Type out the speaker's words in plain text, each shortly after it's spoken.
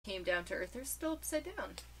came down to Earth, they're still upside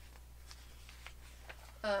down.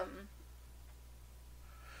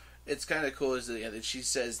 It's kind of cool that she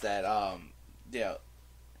says that,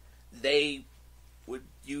 they would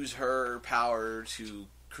use her power to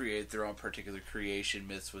create their own particular creation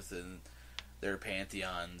myths within their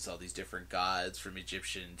pantheons, all these different gods from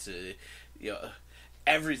Egyptian to,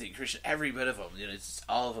 everything, Christian, every bit of them, it's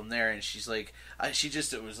all of them there, and she's like,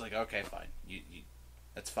 it was like, okay, fine, you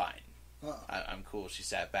that's fine. Huh. I'm cool. She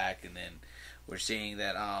sat back, and then we're seeing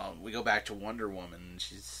that, we go back to Wonder Woman,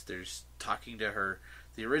 there's talking to her,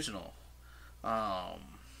 the original,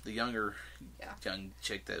 the young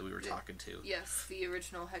chick that we were talking to. Yes, the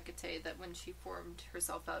original Hecate, that when she formed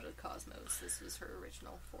herself out of the cosmos, this was her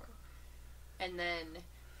original form. And then,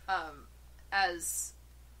 as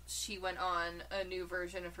she went on, a new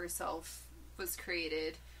version of herself was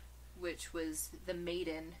created, which was the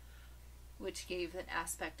Maiden, which gave an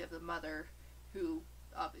aspect of the mother, who,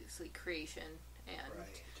 obviously, creation, and,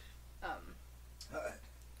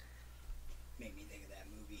 made me think of that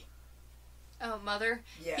movie. Oh, Mother?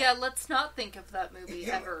 Yeah. Yeah, let's not think of that movie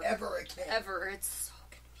ever. Ever again. Ever. It's so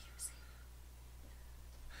confusing.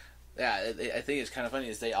 Yeah, I think it's kind of funny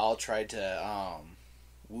is they all tried to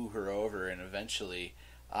woo her over, and eventually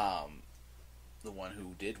the one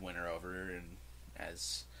who did win her over, and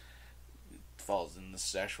as falls in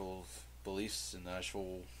the actual beliefs and the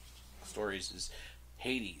actual stories, is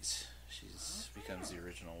Hades. She's becomes the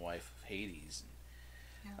original wife of Hades.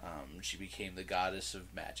 And, she became the goddess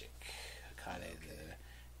of magic, kind of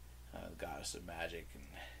the goddess of magic, and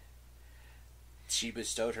she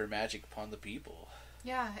bestowed her magic upon the people.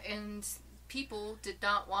 Yeah, and people did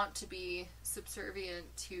not want to be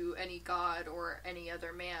subservient to any god or any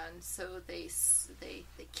other man, so they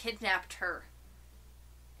kidnapped her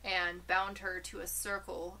and bound her to a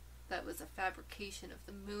circle that was a fabrication of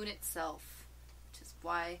the moon itself, which is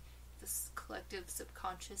why this collective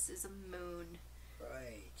subconscious is a moon.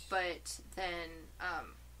 Right. But then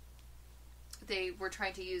they were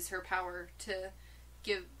trying to use her power to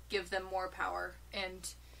give them more power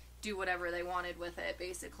and do whatever they wanted with it,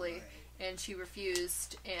 basically. Right. And she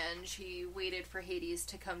refused, and she waited for Hades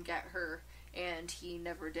to come get her, and he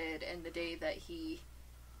never did. And the day that he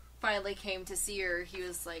finally came to see her, he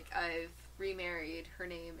was like, I've remarried, her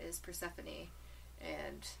name is Persephone,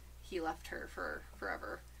 and he left her for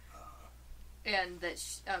forever. And that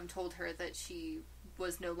told her that she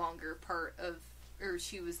was no longer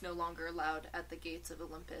she was no longer allowed at the gates of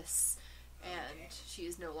Olympus, and she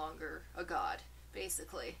is no longer a god,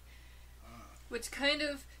 basically. Which kind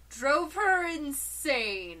of drove her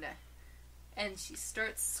insane. And she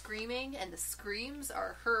starts screaming, and the screams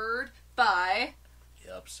are heard by...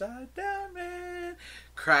 The Upside Down Man.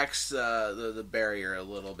 Cracks the barrier a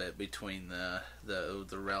little bit between the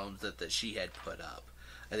realms that she had put up.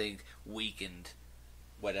 I think weakened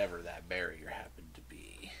whatever that barrier happened to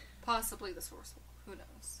be. Possibly the Source Who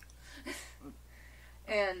knows?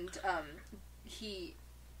 And he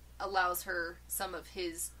allows her some of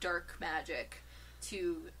his dark magic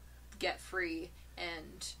to get free,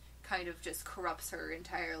 and kind of just corrupts her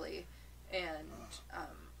entirely. And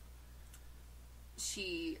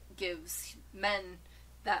she gives men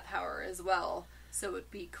that power as well, so it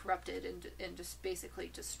would be corrupted and just basically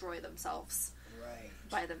destroy themselves. Right.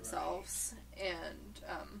 By themselves. Right. And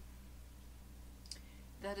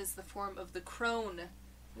that is the form of the crone.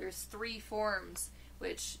 There's 3 forms,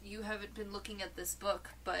 which you haven't been looking at this book,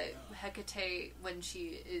 but Hecate, when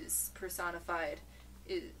she is personified,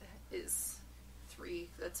 is 3.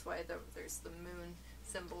 That's why there's the moon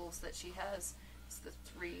symbols that she has. It's the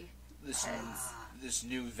 3 heads. This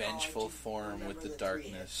new vengeful form with the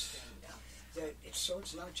darkness. So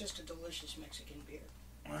it's not just a delicious Mexican beer.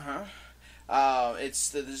 Uh-huh. It's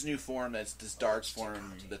this new form, that's this dark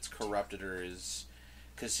form that's corrupted her, is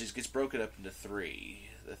because she gets broken up into 3.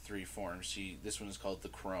 The 3 forms. This one is called the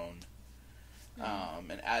crone.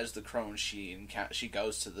 And as the crone, she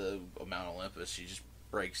goes to the Mount Olympus. She just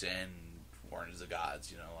breaks in and warns the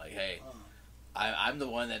gods. Like, hey, I'm the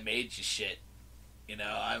one that made you shit.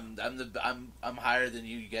 I'm higher than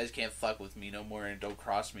you. You guys can't fuck with me no more, and don't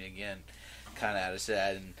cross me again. Kind of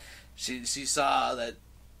said, and she saw that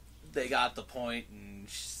they got the point, and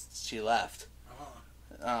she left.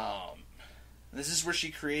 This is where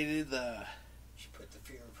she created She put the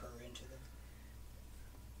fear of her into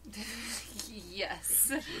them. Yes.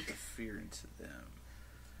 Put the fear into them.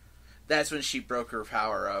 That's when she broke her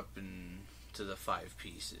power up into the 5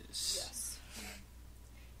 pieces. Yes.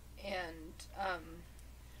 And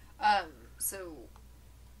so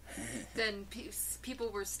then people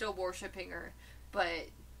were still worshiping her, but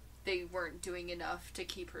they weren't doing enough to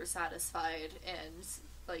keep her satisfied, and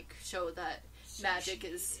like, show that magic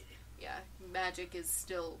is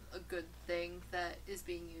still a good thing that is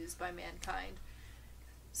being used by mankind.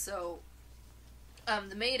 So,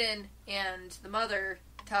 the maiden and the mother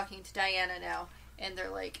talking to Diana now, and they're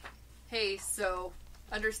like, hey, so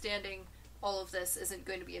understanding all of this isn't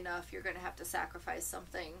going to be enough. You're going to have to sacrifice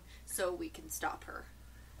something so we can stop her.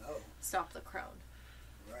 Oh. Stop the crone.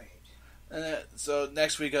 Right. And so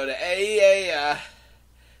next we go to Aya,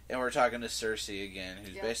 and we're talking to Cersei again,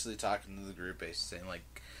 who's basically talking to the group, basically saying, like,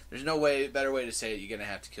 there's no better way to say it, you're going to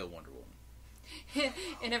have to kill Wonder Woman.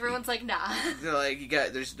 And everyone's like, nah. They're like,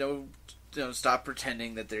 there's no, stop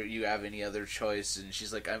pretending that you have any other choice. And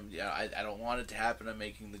she's like, I don't want it to happen. I'm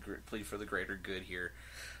making the plea for the greater good here.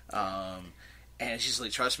 And she's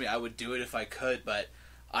like, trust me, I would do it if I could, but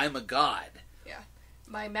I'm a god. Yeah.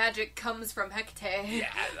 My magic comes from Hecate.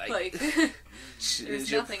 Yeah, like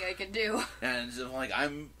there's nothing I can do. And I'm like,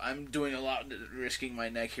 I'm doing a lot, risking my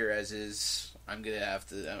neck here as is. I'm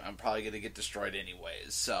probably gonna get destroyed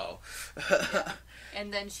anyways. So, yeah.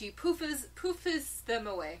 And then she poofs them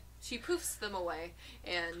away. She poofs them away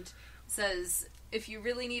and says, "If you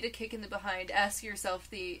really need a kick in the behind, ask yourself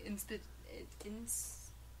the insipid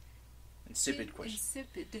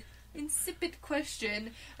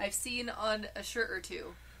question I've seen on a shirt or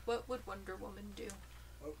two. What would Wonder Woman do?"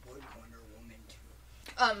 What would Wonder Woman do?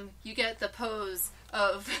 You get the pose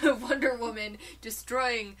of Wonder Woman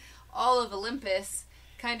destroying all of Olympus,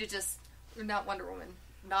 kind of just, not Wonder Woman,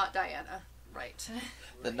 not Diana, right?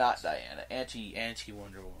 The not Diana, anti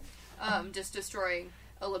Wonder Woman. Just destroying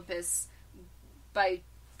Olympus by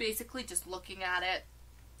basically just looking at it,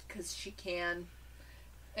 because she can,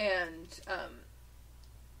 and,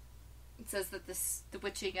 it says that the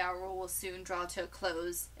witching hour will soon draw to a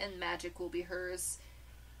close, and magic will be hers,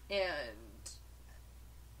 and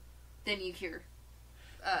then you hear,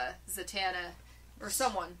 Zatanna, or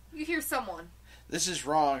someone. You hear someone. This is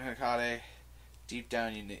wrong, Hecate. Deep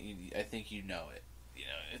down, I think you know it. You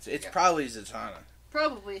know, it's probably Zatanna.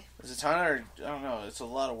 Probably. Zatanna, or, I don't know, it's a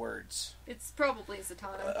lot of words. It's probably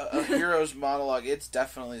Zatanna. A hero's monologue, it's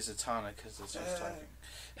definitely Zatanna, because it's just talking.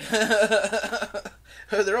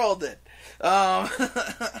 They're all dead. They were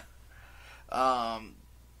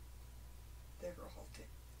all dead.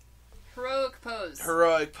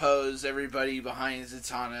 Heroic pose. Everybody behind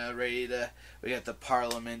Zatanna, ready to... We got the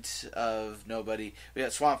Parliament of Nobody. We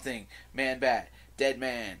got Swamp Thing, Man Bat, Dead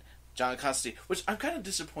Man, John Constantine. Which I'm kind of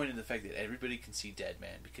disappointed in the fact that everybody can see Dead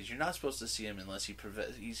Man, because you're not supposed to see him unless he's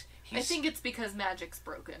I think it's because magic's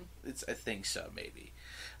broken. I think so, maybe.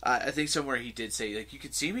 I think somewhere he did say, like, you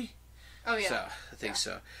can see me? Oh, yeah. So, I think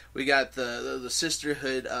so. We got the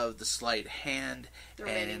Sisterhood of the Sleight Hand. The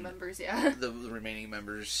remaining members, yeah. The remaining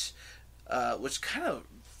members, which kind of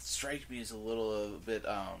strikes me as a little bit,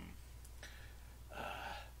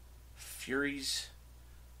 Furies.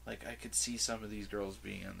 Like, I could see some of these girls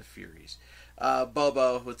being on the Furies.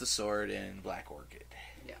 Bobo with the sword and Black Orchid.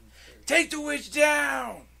 Yeah. Take the witch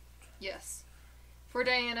down! Yes. For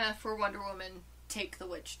Diana, for Wonder Woman, take the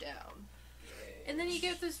witch down. And then you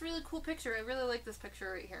get this really cool picture. I really like this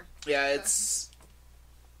picture right here. Yeah, it's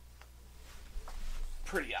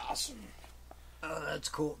pretty awesome. Oh, that's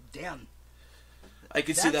cool. Damn. I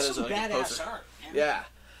could see that as a badass art, man. Yeah.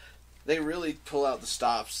 They really pull out the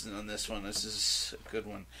stops on this one. This is a good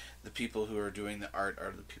one. The people who are doing the art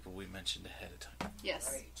are the people we mentioned ahead of time.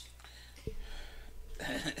 Yes. Right.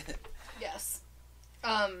 Yes.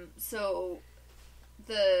 So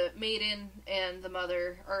the maiden and the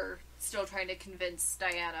mother are still trying to convince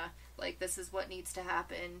Diana, like, this is what needs to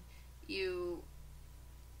happen. You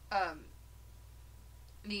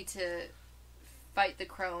need to fight the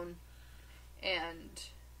crone and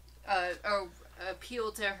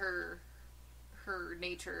appeal to her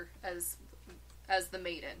nature as the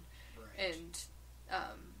maiden, Right.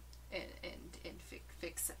 and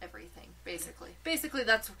fix everything. Basically,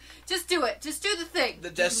 that's just do it. Just do the thing. The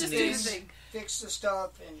destiny just do the thing. Fix the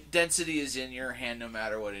stuff and density is in your hand, no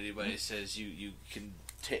matter what anybody says. You can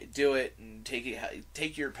do it and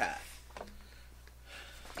take your path.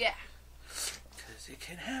 Yeah. Because it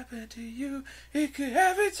can happen to you. It could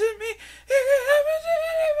happen to me. It could happen to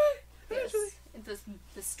anybody. Yes. And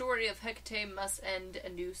the story of Hecate must end. A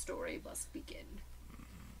new story must begin.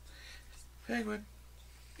 Penguin.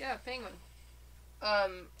 Yeah, Penguin.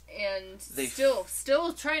 And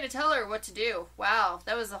still trying to tell her what to do. Wow,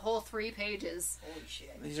 that was a whole 3 pages. holy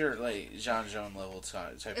shit. These are like Jean Jean level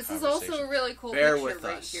type This conversation. is also a really cool Bear picture with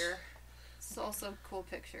right us. here. This is also a cool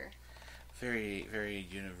picture. Very, very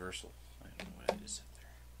universal. I don't know what it is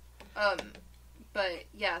up there. But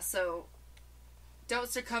yeah, so don't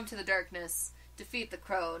succumb to the darkness. Defeat the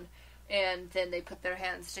crone, And then they put their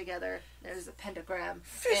hands together. There's a pentagram.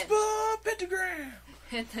 Fist bump pentagram.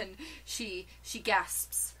 And then she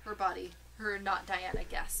gasps. Her body, her not Diana,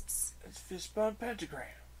 gasps. It's fist bump pentagram.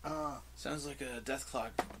 Sounds like a Death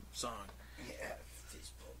Clock song. Yeah,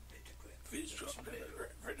 fist bump pentagram. Fist bump pentagram.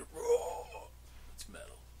 It's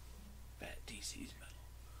metal. Bad DC's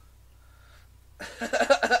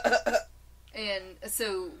metal. And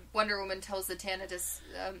so Wonder Woman tells Zatanna to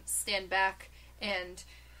stand back, and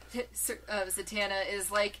Zatanna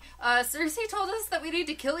is like, Cersei told us that we need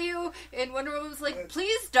to kill you, and Wonder Woman's like,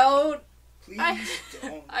 please don't. Please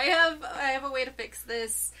don't. I have a way to fix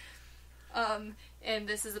this. And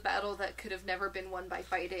this is a battle that could have never been won by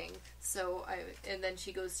fighting. And then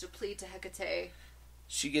she goes to plead to Hecate.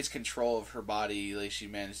 She gets control of her body, like she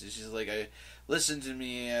manages. She's like, listen to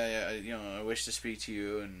me, I wish to speak to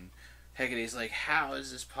you. And Hecate's like, how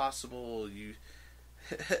is this possible? You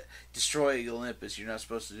destroy Olympus, you're not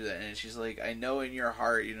supposed to do that. And she's like, I know in your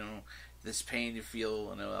heart, this pain you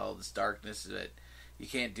feel, and all this darkness, that you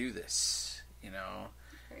can't do this,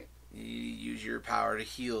 Right. You use your power to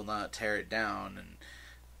heal, not tear it down. And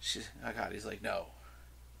Hecate's like, no.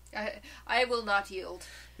 I will not yield.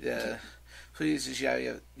 Yeah. Please,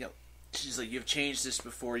 she's like, you've changed this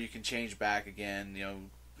before, you can change back again.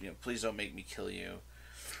 Please don't make me kill you.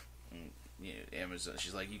 And, Amazon.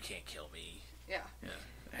 She's like, you can't kill me. Yeah.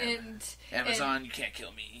 Amazon, you can't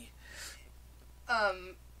kill me.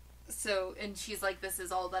 So, and she's like, this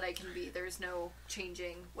is all that I can be. There's no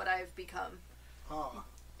changing what I've become.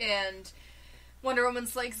 And Wonder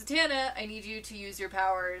Woman's like, Zatanna, I need you to use your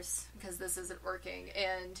powers because this isn't working.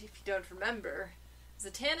 And if you don't remember,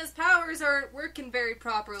 Zatanna's powers aren't working very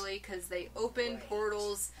properly because they open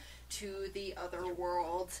portals to the other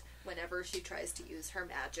world whenever she tries to use her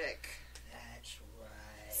magic. That's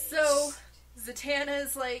right. So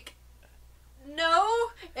Zatanna's like, no,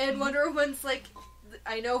 and Wonder Woman's like,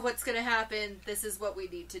 I know what's going to happen. This is what we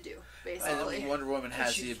need to do, basically. And Wonder Woman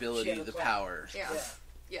has the ability, the power.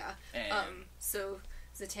 Yeah. And So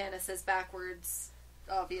Zatanna says backwards,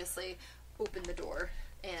 obviously, open the door,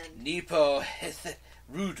 and Nepo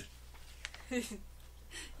rude.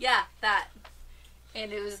 Yeah, that.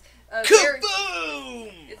 And it was a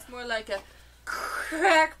Kaboom! It's more like a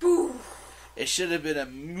crack boom. It should have been a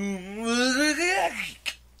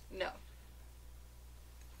No.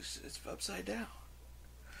 It's upside down.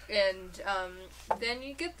 And then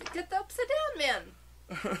you get the upside down man.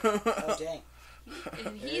 Oh, dang.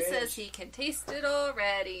 And he says he can taste it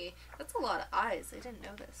already. That's a lot of eyes. I didn't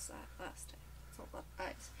notice that last time. That's a lot of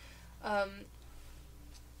eyes.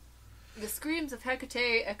 The screams of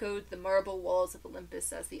Hecate echoed the marble walls of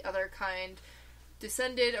Olympus as the other kind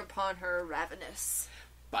descended upon her ravenous.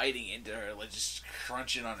 Biting into her, like just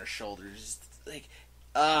crunching on her shoulders. Like,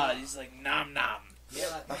 he's like, nom nom.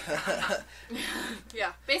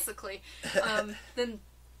 Yeah, basically. Then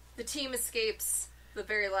the team escapes the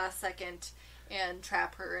very last second and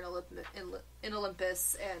trap her in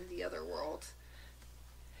Olympus and the other world.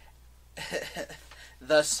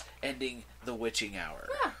 Thus ending the witching hour.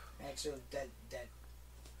 Yeah. And so that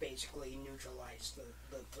basically neutralized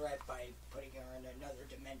the threat by putting her in another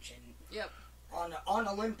dimension. Yep. On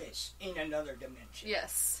Olympus, in another dimension.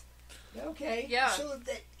 Yes. Okay. Yeah. So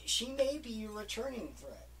that she may be a returning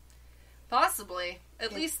threat. Possibly.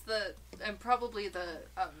 At least probably the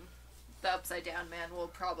upside down man will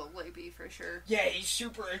probably be for sure. Yeah, he's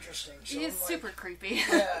super interesting. So He's super creepy.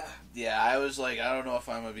 Yeah. Yeah, I was like, I don't know if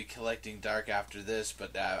I'm going to be collecting Dark after this,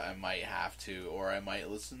 but I might have to, or I might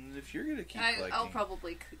listen if you're going to keep collecting. I'll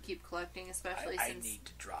probably keep collecting, especially since I need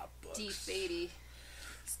to drop books. Deep 80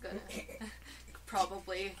 is going to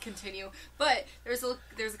probably continue. But there's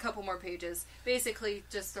a couple more pages. Basically,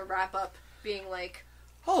 just a wrap up being like...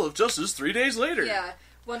 Hall of Justice 3 days later. Yeah,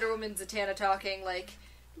 Wonder Woman, Zatanna talking like...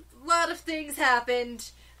 A lot of things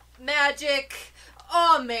happened. Magic.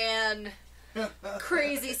 Oh, man.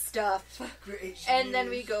 Crazy stuff. Crazy And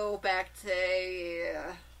then we go back to...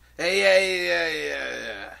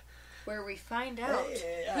 Yeah. Where we find out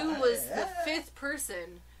who was the fifth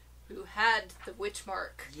person who had the witch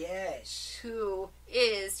mark. Yes. Who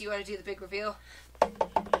is... Do you want to do the big reveal? Yeah,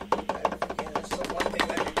 that's the one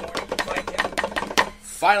thing I've been wanting to find out.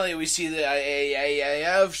 Finally, we see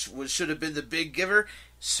that should have been the big giver.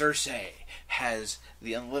 Cersei has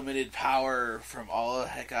the unlimited power from all of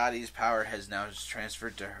Hecate's power has now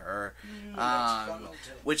transferred to her.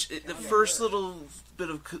 The first little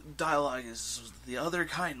bit of dialogue is the other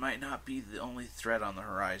kind might not be the only threat on the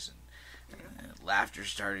horizon. Laughter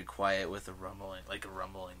started quiet with a rumbling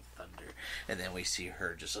thunder, and then we see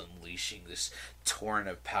her just unleashing this torrent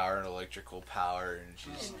of power and electrical power, and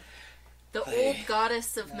she's The old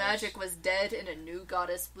goddess of magic was dead, and a new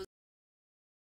goddess was